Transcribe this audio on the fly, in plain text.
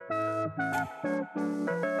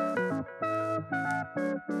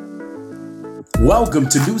Welcome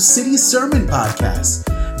to New City Sermon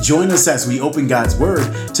Podcast. Join us as we open God's Word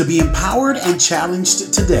to be empowered and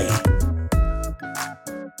challenged today.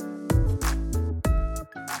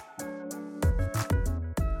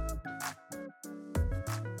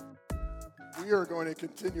 We are going to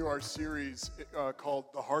continue our series called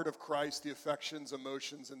The Heart of Christ, the Affections,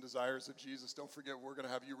 Emotions, and Desires of Jesus. Don't forget, we're going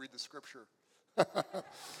to have you read the scripture.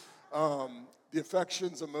 The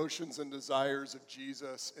affections, emotions, and desires of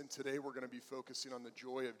Jesus. And today we're going to be focusing on the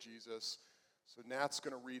joy of Jesus. So Nat's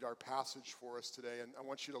going to read our passage for us today. And I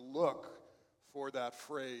want you to look for that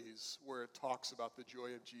phrase where it talks about the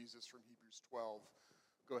joy of Jesus from Hebrews 12.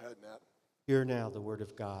 Go ahead, Nat. Hear now the word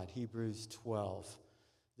of God, Hebrews 12.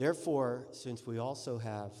 Therefore, since we also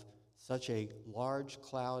have such a large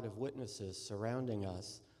cloud of witnesses surrounding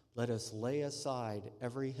us, let us lay aside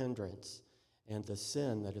every hindrance and the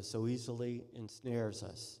sin that so easily ensnares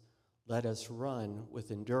us. Let us run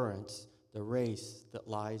with endurance the race that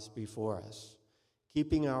lies before us,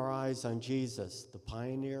 keeping our eyes on Jesus, the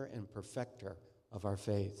pioneer and perfecter of our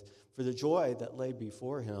faith. For the joy that lay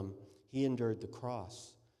before him, he endured the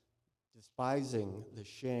cross, despising the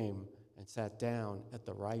shame, and sat down at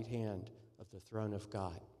the right hand of the throne of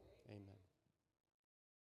God. Amen.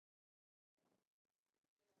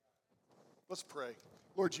 Let's pray.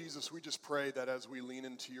 Lord Jesus, we just pray that as we lean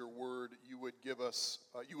into your word, you would give us,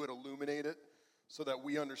 you would illuminate it so that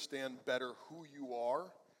we understand better who you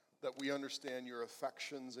are, that we understand your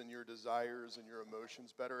affections and your desires and your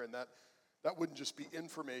emotions better, and that wouldn't just be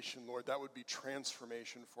information, Lord, that would be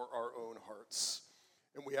transformation for our own hearts.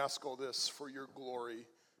 And we ask all this for your glory,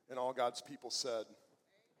 and all God's people said.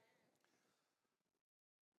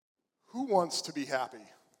 Who wants to be happy?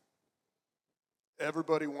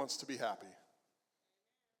 Everybody wants to be happy.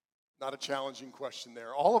 Not a challenging question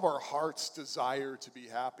there. All of our hearts desire to be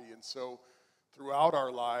happy, and so throughout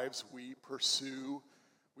our lives we pursue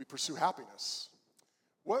happiness.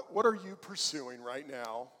 What are you pursuing right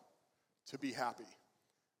now to be happy?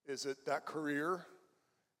 Is it that career?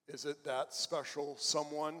 Is it that special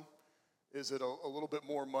someone? Is it a little bit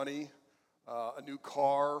more money, a new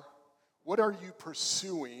car? What are you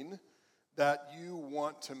pursuing that you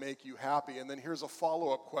want to make you happy? And then here's a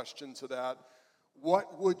follow-up question to that.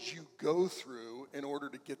 What would you go through in order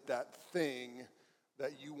to get that thing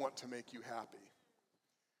that you want to make you happy?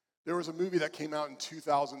 There was a movie that came out in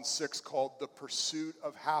 2006 called The Pursuit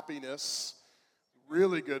of Happiness.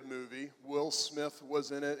 Really good movie. Will Smith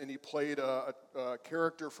was in it, and he played a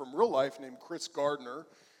character from real life named Chris Gardner.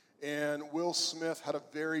 And Will Smith had a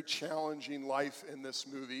very challenging life in this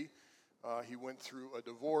movie. He went through a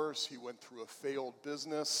divorce. He went through a failed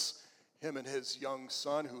business. Him and his young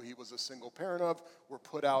son, who he was a single parent of, were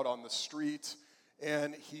put out on the street.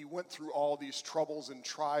 And he went through all these troubles and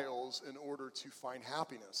trials in order to find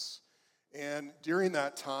happiness. And during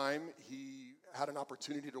that time, he had an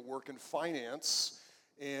opportunity to work in finance.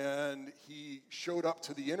 And he showed up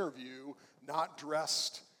to the interview not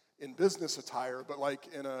dressed in business attire, but like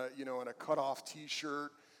in a cut-off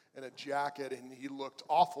T-shirt and a jacket, and he looked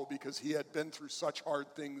awful because he had been through such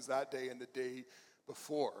hard things that day and the day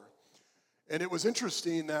before. And it was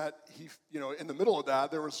interesting that he, in the middle of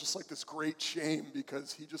that, there was just like this great shame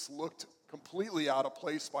because he just looked completely out of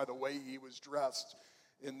place by the way he was dressed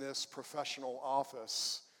in this professional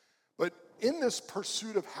office. But in this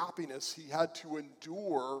pursuit of happiness, he had to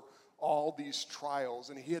endure all these trials,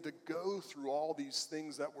 and he had to go through all these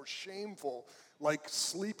things that were shameful, like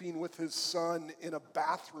sleeping with his son in a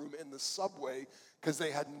bathroom in the subway because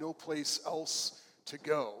they had no place else to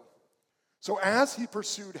go. So as he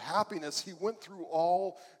pursued happiness, he went through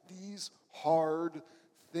all these hard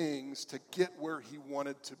things to get where he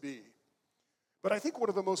wanted to be. But I think one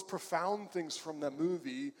of the most profound things from that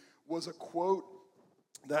movie was a quote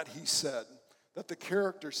that he said, that the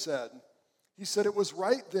character said. He said, "It was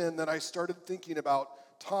right then that I started thinking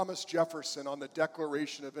about Thomas Jefferson on the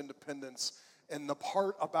Declaration of Independence and the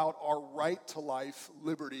part about our right to life,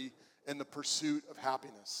 liberty, and the pursuit of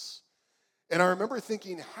happiness." And I remember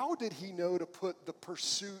thinking, how did he know to put the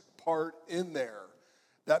pursuit part in there?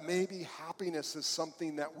 That maybe happiness is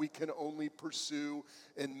something that we can only pursue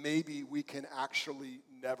and maybe we can actually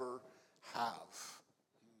never have.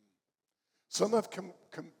 Some have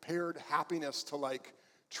compared happiness to like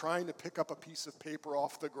trying to pick up a piece of paper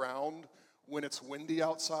off the ground when it's windy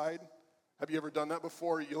outside. Have you ever done that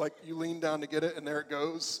before? You lean down to get it and there it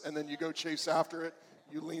goes, and then you go chase after it.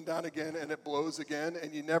 You lean down again and it blows again,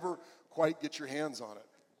 and you never quite get your hands on it.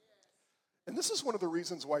 And this is one of the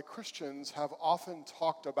reasons why Christians have often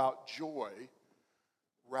talked about joy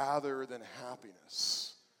rather than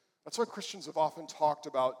happiness. That's why Christians have often talked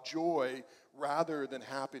about joy rather than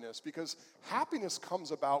happiness, because happiness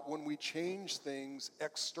comes about when we change things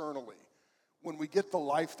externally, when we get the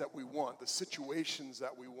life that we want, the situations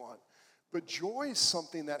that we want. But joy is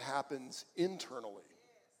something that happens internally.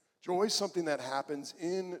 Joy is something that happens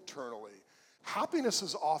internally. Happiness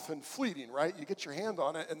is often fleeting, right? You get your hand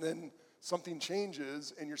on it and then something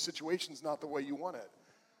changes and your situation's not the way you want it.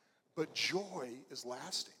 But joy is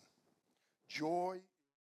lasting. Joy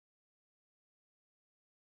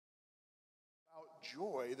about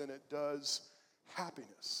joy than it does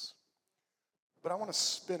happiness. But I want to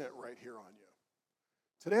spin it right here on you.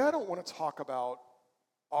 Today I don't want to talk about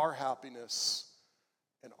our happiness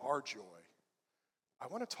and our joy. I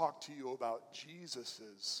want to talk to you about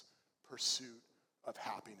Jesus' pursuit of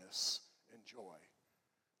happiness and joy.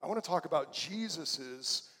 I want to talk about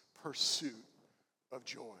Jesus' pursuit of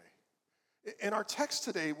joy. In our text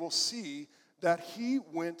today, we'll see that he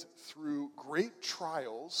went through great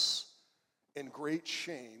trials and great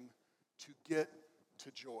shame to get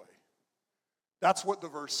to joy. That's what the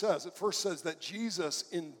verse says. It first says that Jesus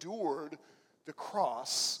endured the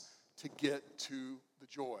cross to get to the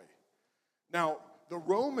joy. Now, the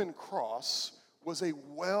Roman cross was a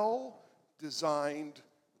well-designed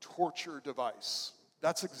torture device.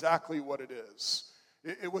 That's exactly what it is.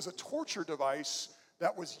 It was a torture device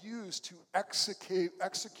that was used to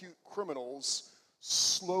execute criminals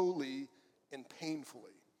slowly and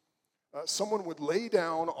painfully. Someone would lay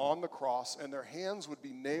down on the cross, and their hands would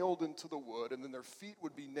be nailed into the wood, and then their feet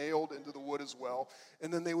would be nailed into the wood as well,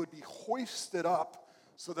 and then they would be hoisted up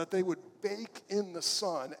so that they would bake in the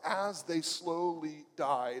sun as they slowly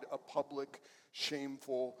died a public,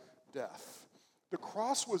 shameful death. The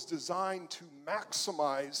cross was designed to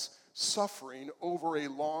maximize suffering over a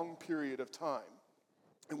long period of time.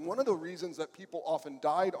 And one of the reasons that people often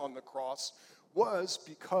died on the cross was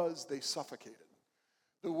because they suffocated.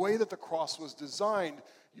 The way that the cross was designed,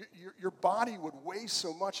 your body would weigh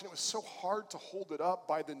so much, and it was so hard to hold it up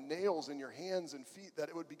by the nails in your hands and feet that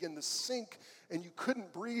it would begin to sink, and you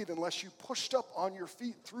couldn't breathe unless you pushed up on your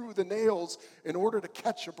feet through the nails in order to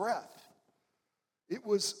catch a breath. It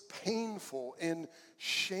was painful and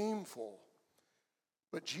shameful.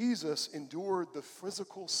 But Jesus endured the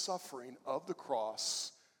physical suffering of the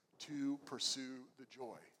cross to pursue the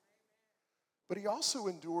joy. But he also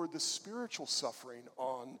endured the spiritual suffering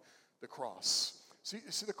on the cross. See,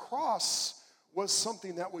 the cross was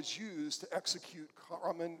something that was used to execute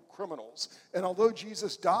common criminals. And although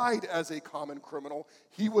Jesus died as a common criminal,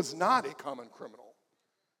 he was not a common criminal.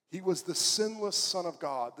 He was the sinless Son of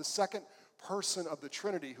God, the second person of the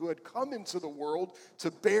Trinity who had come into the world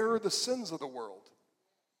to bear the sins of the world.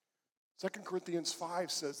 2 Corinthians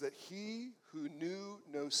 5 says that he who knew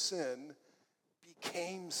no sin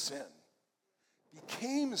became sin.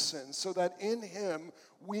 Became sin so that in him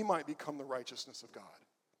we might become the righteousness of God.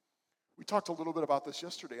 We talked a little bit about this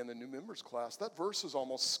yesterday in the new members class. That verse is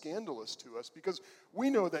almost scandalous to us because we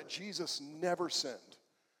know that Jesus never sinned.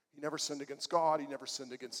 He never sinned against God. He never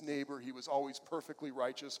sinned against neighbor. He was always perfectly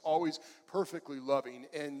righteous, always perfectly loving.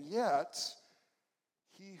 And yet,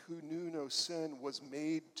 he who knew no sin was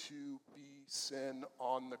made to be sin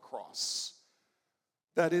on the cross.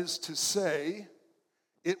 That is to say,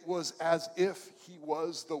 it was as if he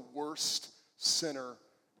was the worst sinner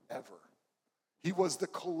ever. He was the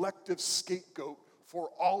collective scapegoat for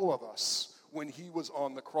all of us when he was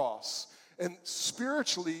on the cross. And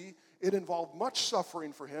spiritually, it involved much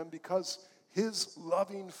suffering for him because his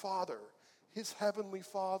loving Father, his heavenly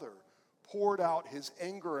Father, poured out his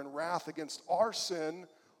anger and wrath against our sin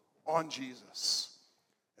on Jesus.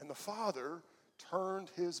 And the Father turned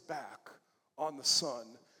his back on the Son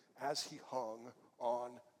as he hung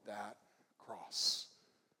on that cross.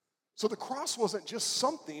 So the cross wasn't just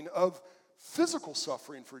something of physical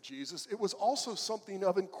suffering for Jesus, it was also something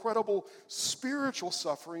of incredible spiritual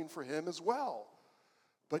suffering for him as well.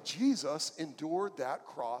 But Jesus endured that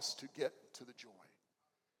cross to get to the joy.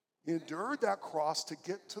 He endured that cross to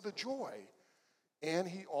get to the joy, and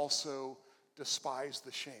he also despised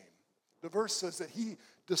the shame. The verse says that he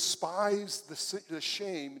despised the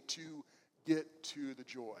shame to get to the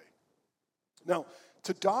joy. Now,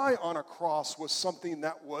 to die on a cross was something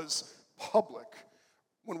that was public.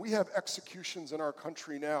 When we have executions in our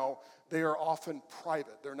country now, they are often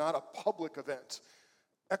private. They're not a public event.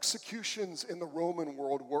 Executions in the Roman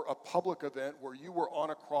world were a public event where you were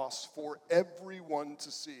on a cross for everyone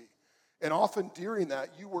to see. And often during that,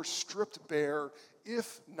 you were stripped bare,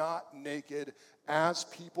 if not naked, as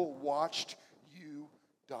people watched you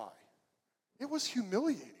die. It was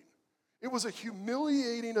humiliating. It was a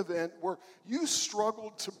humiliating event where you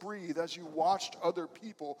struggled to breathe as you watched other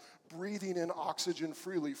people breathing in oxygen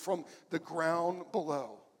freely from the ground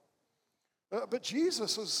below. But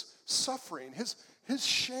Jesus' suffering, his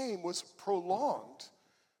shame was prolonged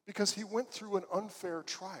because he went through an unfair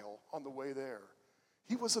trial on the way there.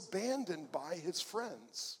 He was abandoned by his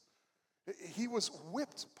friends. He was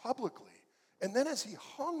whipped publicly. And then as he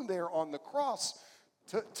hung there on the cross,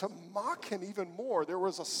 to mock him even more, there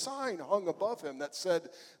was a sign hung above him that said,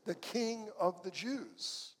 "The King of the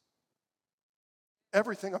Jews."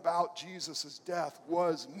 Everything about Jesus' death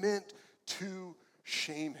was meant to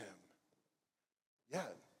shame him.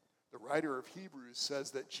 Yet, the writer of Hebrews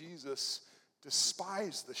says that Jesus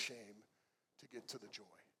despised the shame to get to the joy.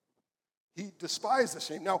 He despised the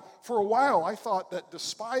shame. Now, for a while, I thought that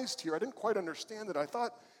despised here, I didn't quite understand it. I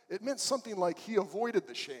thought it meant something like he avoided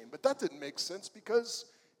the shame, but that didn't make sense because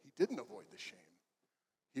he didn't avoid the shame.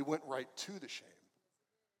 He went right to the shame.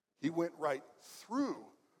 He went right through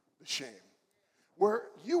the shame. Where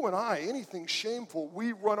you and I, anything shameful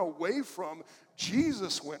we run away from,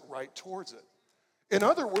 Jesus went right towards it. In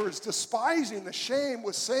other words, despising the shame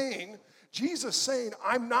was saying, Jesus saying,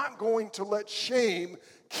 I'm not going to let shame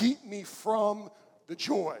keep me from the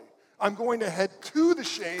joy. I'm going to head to the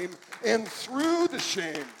shame and through the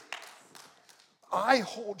shame. I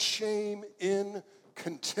hold shame in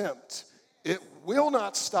contempt. It will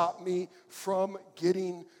not stop me from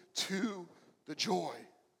getting to the joy.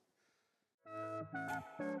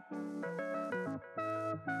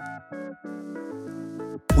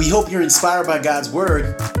 We hope you're inspired by God's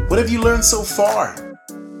word. What have you learned so far?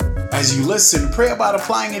 As you listen, pray about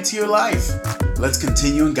applying it to your life. Let's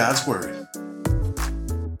continue in God's word.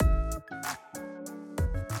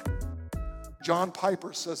 John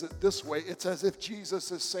Piper says it this way. It's as if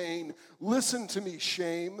Jesus is saying, listen to me,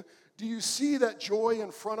 shame. Do you see that joy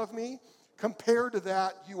in front of me? Compared to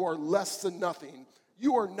that, you are less than nothing.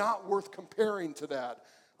 You are not worth comparing to that.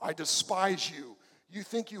 I despise you. You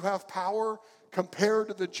think you have power? Compared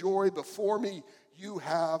to the joy before me, you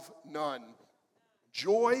have none.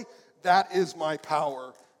 Joy, that is my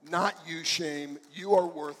power. Not you, shame. You are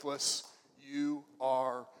worthless. You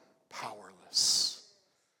are powerless.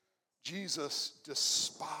 Jesus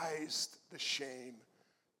despised the shame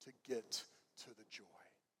to get to the joy.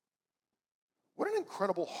 What an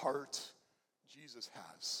incredible heart Jesus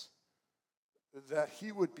has, that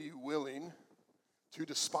he would be willing to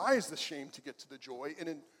despise the shame to get to the joy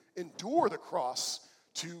and endure the cross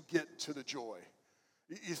to get to the joy.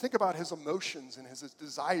 You think about his emotions and his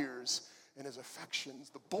desires and his affections,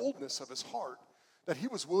 the boldness of his heart, that he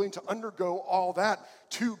was willing to undergo all that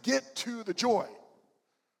to get to the joy.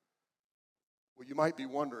 Well, you might be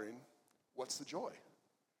wondering, what's the joy?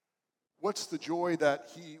 What's the joy that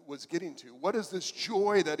he was getting to? What is this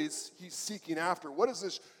joy that he's seeking after? What is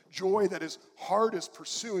this joy that his heart is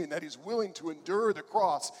pursuing, that he's willing to endure the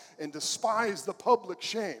cross and despise the public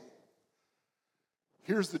shame?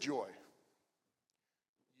 Here's the joy.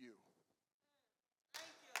 You.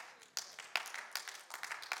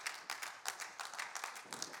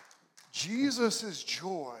 Jesus'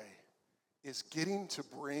 joy is getting to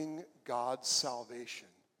bring God's salvation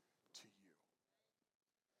to you.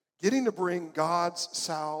 Getting to bring God's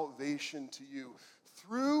salvation to you.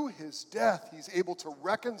 Through his death, he's able to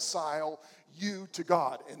reconcile you to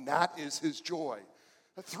God, and that is his joy.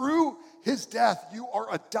 Through his death, you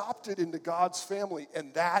are adopted into God's family,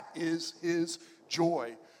 and that is his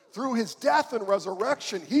joy. Through his death and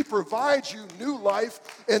resurrection, he provides you new life,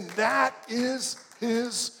 and that is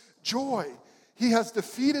his joy. He has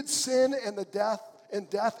defeated sin and death and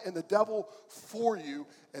the devil for you,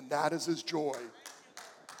 and that is his joy.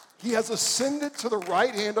 He has ascended to the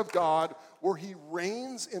right hand of God, where he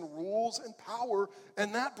reigns and rules in power,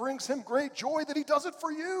 and that brings him great joy that he does it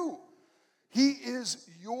for you. He is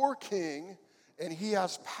your king, and he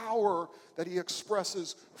has power that he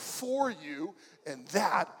expresses for you, and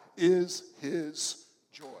that is his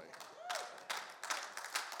joy.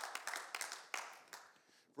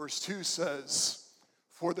 Verse 2 says,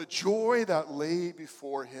 for the joy that lay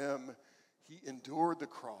before him, he endured the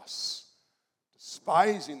cross,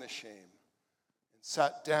 despising the shame, and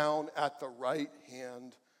sat down at the right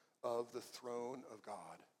hand of the throne of God.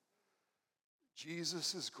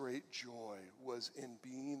 Jesus' great joy was in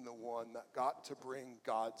being the one that got to bring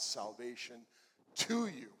God's salvation to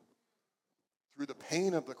you through the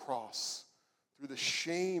pain of the cross, through the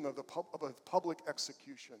shame of a public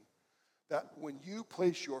execution. That when you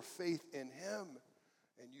place your faith in him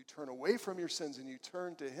and you turn away from your sins and you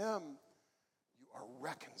turn to him, you are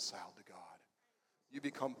reconciled to God. You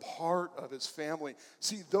become part of his family.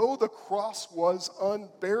 See, though the cross was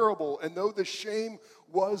unbearable and though the shame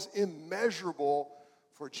was immeasurable,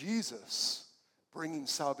 for Jesus, bringing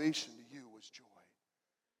salvation to you was joy.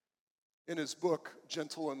 In his book,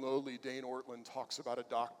 Gentle and Lowly, Dane Ortlund talks about a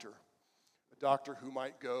doctor who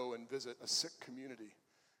might go and visit a sick community.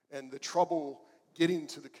 And the trouble getting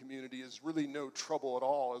to the community is really no trouble at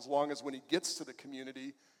all, as long as when he gets to the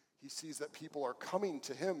community, he sees that people are coming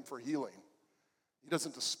to him for healing. He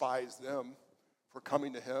doesn't despise them for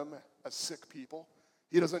coming to him as sick people.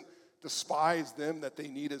 He doesn't despise them that they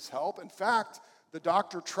need his help. In fact, the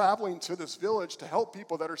doctor traveling to this village to help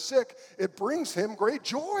people that are sick, it brings him great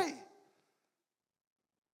joy.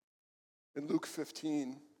 In Luke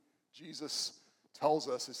 15, Jesus tells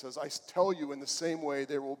us, he says, I tell you in the same way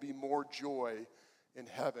there will be more joy in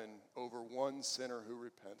heaven over one sinner who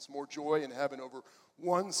repents. More joy in heaven over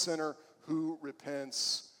one sinner who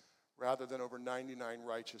repents rather than over 99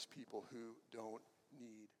 righteous people who don't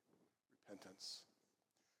need repentance.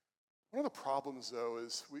 One of the problems, though,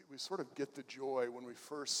 is we sort of get the joy when we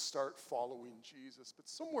first start following Jesus, but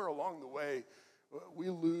somewhere along the way, we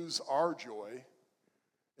lose our joy,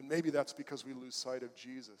 and maybe that's because we lose sight of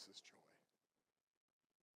Jesus' joy.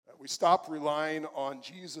 We stop relying on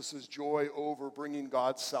Jesus' joy over bringing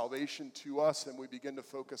God's salvation to us, and we begin to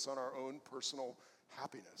focus on our own personal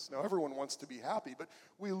happiness. Now, everyone wants to be happy, but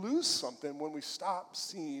we lose something when we stop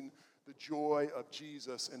seeing the joy of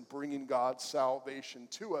Jesus and bringing God's salvation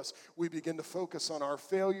to us. We begin to focus on our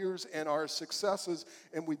failures and our successes,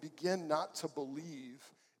 and we begin not to believe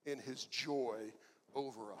in his joy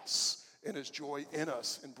over us, in his joy in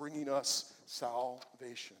us, and bringing us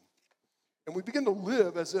salvation. And we begin to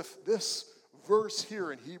live as if this verse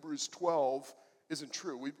here in Hebrews 12 isn't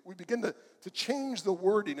true. We begin to change the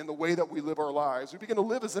wording in the way that we live our lives. We begin to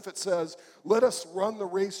live as if it says, let us run the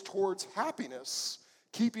race towards happiness,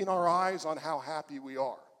 keeping our eyes on how happy we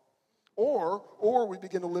are. Or we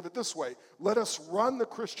begin to live it this way. Let us run the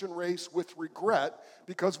Christian race with regret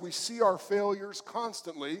because we see our failures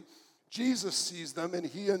constantly. Jesus sees them and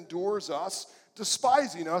he endures us,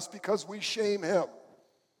 despising us because we shame him.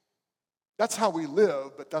 That's how we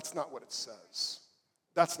live, but that's not what it says.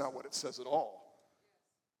 That's not what it says at all.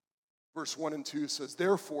 Verse 1 and 2 says,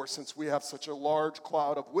 therefore, since we have such a large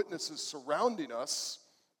cloud of witnesses surrounding us,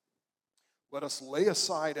 let us lay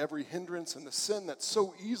aside every hindrance and the sin that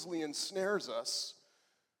so easily ensnares us.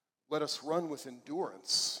 Let us run with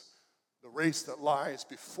endurance the race that lies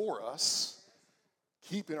before us,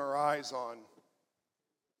 keeping our eyes on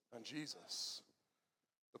Jesus,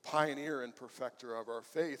 the pioneer and perfecter of our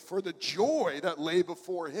faith. For the joy that lay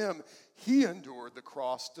before him, he endured the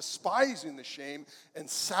cross, despising the shame, and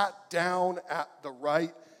sat down at the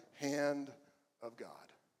right hand of God.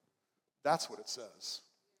 That's what it says.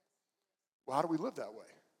 Well, how do we live that way?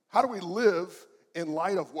 How do we live in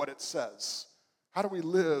light of what it says? How do we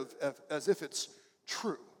live as if it's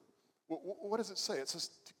true? What does it say? It says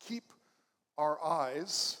to keep our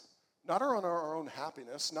eyes not on our own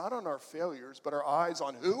happiness, not on our failures, but our eyes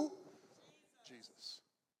on who? Jesus.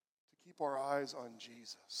 To keep our eyes on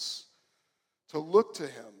Jesus. To look to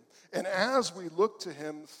him. And as we look to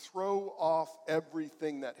him, throw off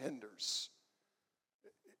everything that hinders.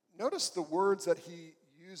 Notice the words that he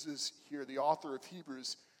uses here, the author of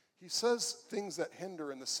Hebrews. He says things that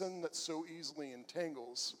hinder and the sin that so easily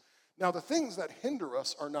entangles. Now, the things that hinder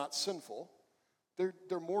us are not sinful.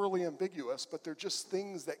 They're morally ambiguous, but they're just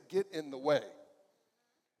things that get in the way.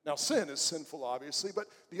 Now, sin is sinful, obviously, but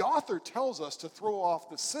the author tells us to throw off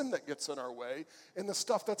the sin that gets in our way and the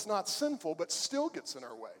stuff that's not sinful but still gets in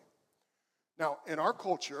our way. Now, in our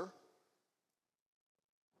culture,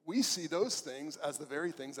 we see those things as the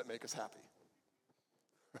very things that make us happy.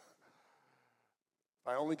 If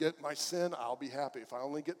I only get my sin, I'll be happy. If I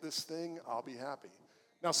only get this thing, I'll be happy.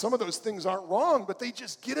 Now, some of those things aren't wrong, but they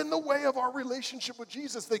just get in the way of our relationship with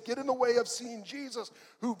Jesus. They get in the way of seeing Jesus,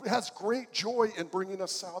 who has great joy in bringing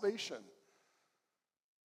us salvation.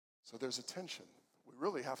 So there's a tension. We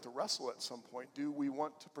really have to wrestle at some point. Do we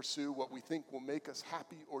want to pursue what we think will make us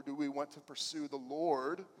happy, or do we want to pursue the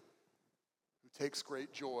Lord who takes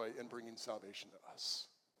great joy in bringing salvation to us?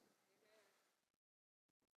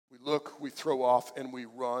 We look, we throw off, and we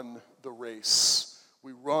run the race.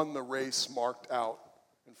 We run the race marked out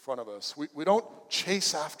in front of us. We don't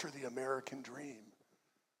chase after the American dream.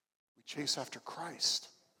 We chase after Christ,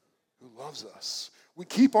 who loves us. We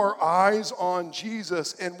keep our eyes on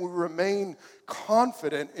Jesus, and we remain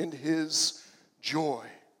confident in his joy.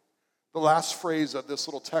 The last phrase of this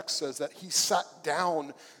little text says that he sat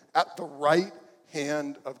down at the right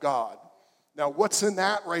hand of God. Now, what's in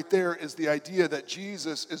that right there is the idea that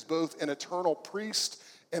Jesus is both an eternal priest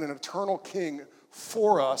and an eternal king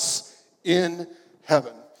for us in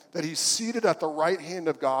heaven. That he's seated at the right hand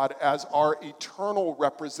of God as our eternal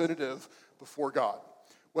representative before God.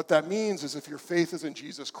 What that means is if your faith is in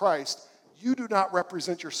Jesus Christ, you do not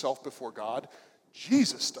represent yourself before God.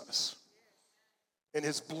 Jesus does. And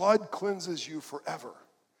his blood cleanses you forever.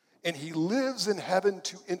 And he lives in heaven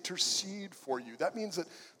to intercede for you. That means that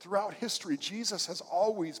throughout history, Jesus has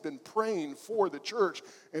always been praying for the church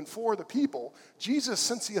and for the people. Jesus,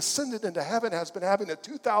 since he ascended into heaven, has been having a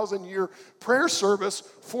 2,000-year prayer service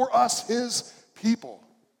for us, his people.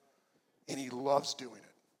 And he loves doing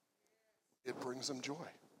it. It brings him joy.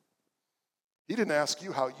 He didn't ask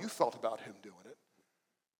you how you felt about him doing it.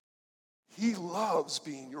 He loves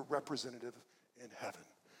being your representative in heaven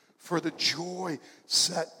for the joy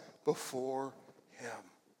set before him.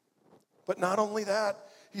 But not only that,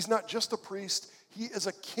 he's not just a priest, he is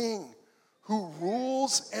a king who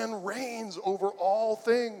rules and reigns over all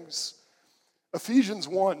things. Ephesians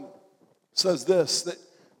 1 says this, that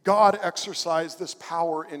God exercised this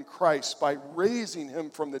power in Christ by raising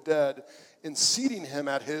him from the dead and seating him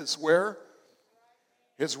at his, where?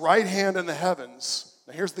 His right hand in the heavens.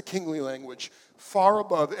 Now here's the kingly language. Far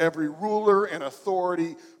above every ruler and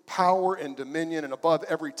authority, power and dominion, and above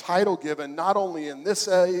every title given, not only in this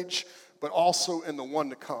age, but also in the one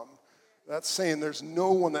to come. That's saying there's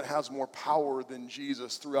no one that has more power than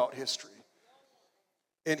Jesus throughout history.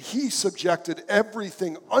 And he subjected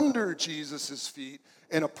everything under Jesus' feet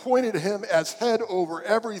and appointed him as head over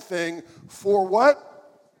everything for what?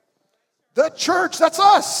 The church, that's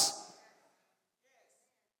us.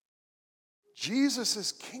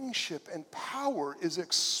 Jesus' kingship and power is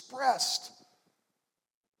expressed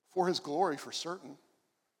for his glory for certain,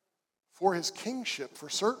 for his kingship for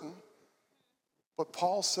certain. But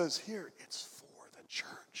Paul says here, it's for the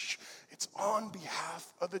church. It's on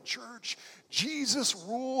behalf of the church. Jesus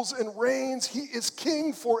rules and reigns. He is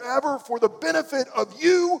king forever for the benefit of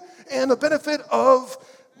you and the benefit of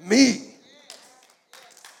me.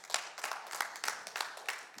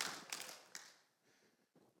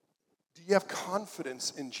 Do you have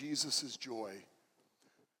confidence in Jesus' joy?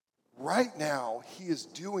 Right now, he is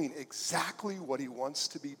doing exactly what he wants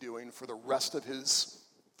to be doing for the rest of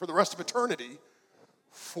eternity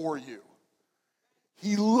for you.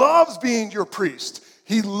 He loves being your priest.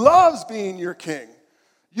 He loves being your king.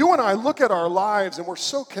 You and I look at our lives and we're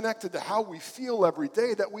so connected to how we feel every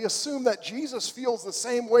day that we assume that Jesus feels the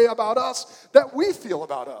same way about us that we feel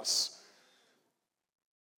about us.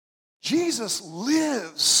 Jesus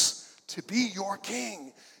lives to be your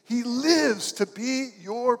king. He lives to be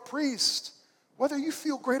your priest, whether you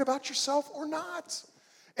feel great about yourself or not.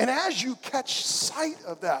 And as you catch sight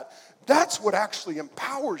of that, that's what actually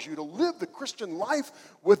empowers you to live the Christian life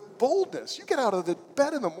with boldness. You get out of the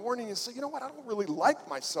bed in the morning and say, you know what, I don't really like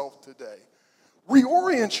myself today.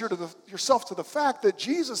 Reorient yourself to the fact that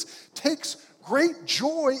Jesus takes great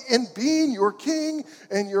joy in being your king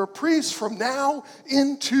and your priest from now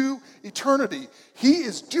into eternity. He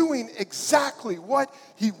is doing exactly what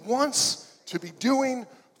he wants to be doing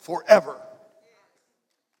forever.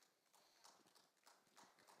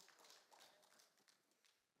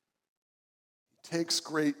 He takes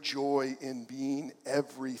great joy in being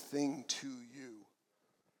everything to you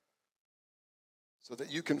so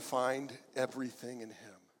that you can find everything in him.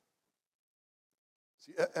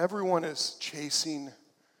 See, everyone is chasing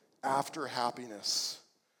after happiness,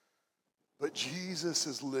 but Jesus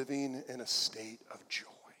is living in a state of joy.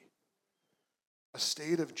 A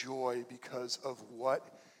state of joy because of what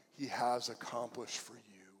he has accomplished for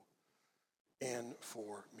you and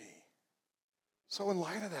for me. So in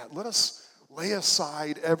light of that, let us lay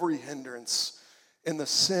aside every hindrance and the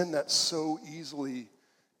sin that so easily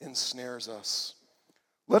ensnares us.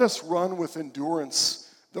 Let us run with endurance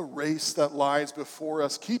the race that lies before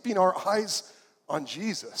us, keeping our eyes on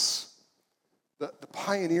Jesus, the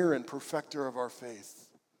pioneer and perfecter of our faith.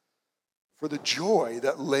 For the joy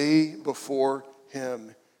that lay before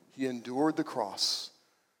him, he endured the cross,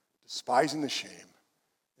 despising the shame,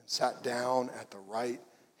 and sat down at the right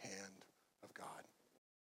hand of God.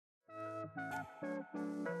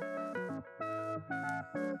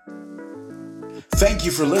 Thank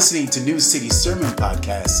you for listening to New City Sermon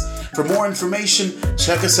Podcast. For more information,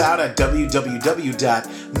 check us out at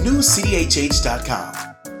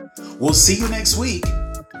www.newcityhh.com. We'll see you next week.